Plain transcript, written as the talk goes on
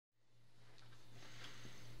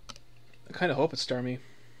kind of hope it's Starmie.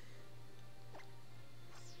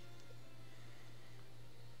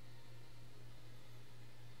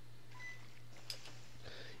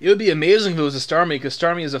 It would be amazing if it was a Starmie, because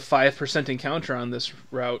Starmie is a 5% encounter on this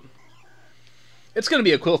route. It's going to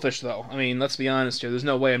be a Qwilfish, though. I mean, let's be honest here. There's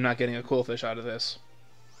no way I'm not getting a Qwilfish out of this.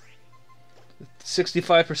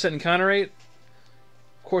 65% encounter rate?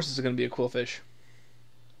 Of course it's going to be a Qwilfish.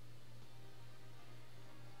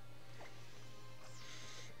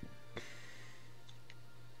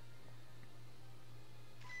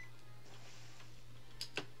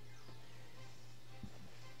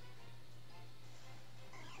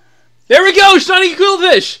 There we go! Shiny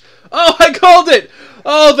Qwilfish! Oh, I called it!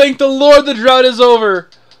 Oh, thank the Lord the drought is over!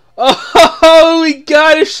 Oh, we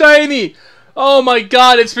got a shiny! Oh my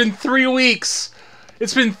god, it's been 3 weeks!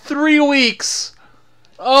 It's been 3 weeks!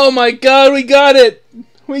 Oh my god, we got it!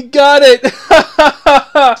 We got it!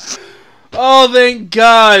 Oh, thank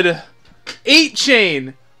god! 8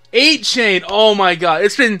 chain! 8 chain! Oh my god,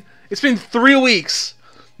 it's been 3 weeks!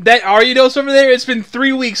 That Ariados over there, it's been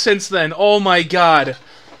 3 weeks since then. Oh my god.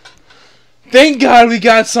 Thank God we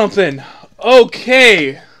got something.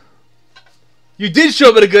 Okay. You did show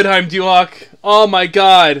up at a good time, Duhawk. Oh my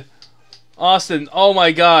God. Austin, oh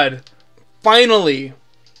my God. Finally.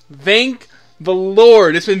 Thank the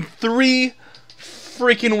Lord. It's been 3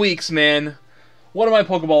 freaking weeks, man. What are my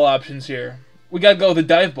Pokeball options here? We gotta go with the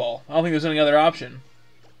Dive Ball. I don't think there's any other option.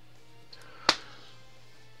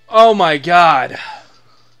 Oh my God.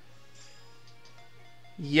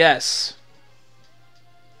 Yes.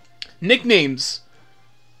 Nicknames.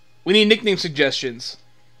 We need nickname suggestions.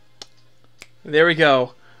 There we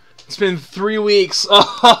go. It's been 3 weeks.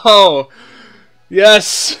 Oh,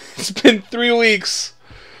 yes. It's been 3 weeks.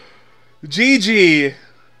 GG.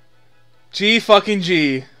 G fucking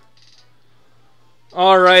G.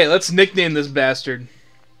 Alright, let's nickname this bastard.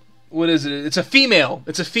 What is it? It's a female.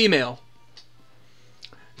 It's a female.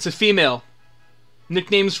 It's a female.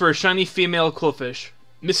 Nicknames for a shiny female Qwilfish.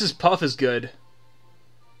 Mrs. Puff is good.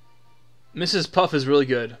 Mrs. Puff is really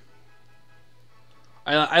good.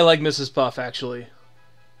 I like Mrs. Puff, actually.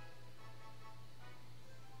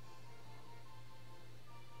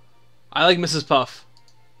 I like Mrs. Puff.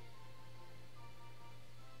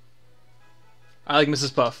 I like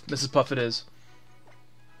Mrs. Puff. Mrs. Puff it is.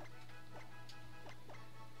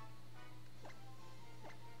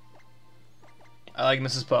 I like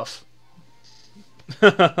Mrs. Puff.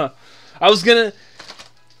 I was gonna...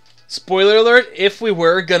 Spoiler alert, if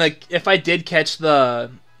I did catch the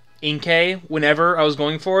Inkay whenever I was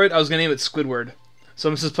going for it, I was gonna name it Squidward. So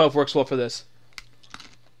Mrs. Puff works well for this.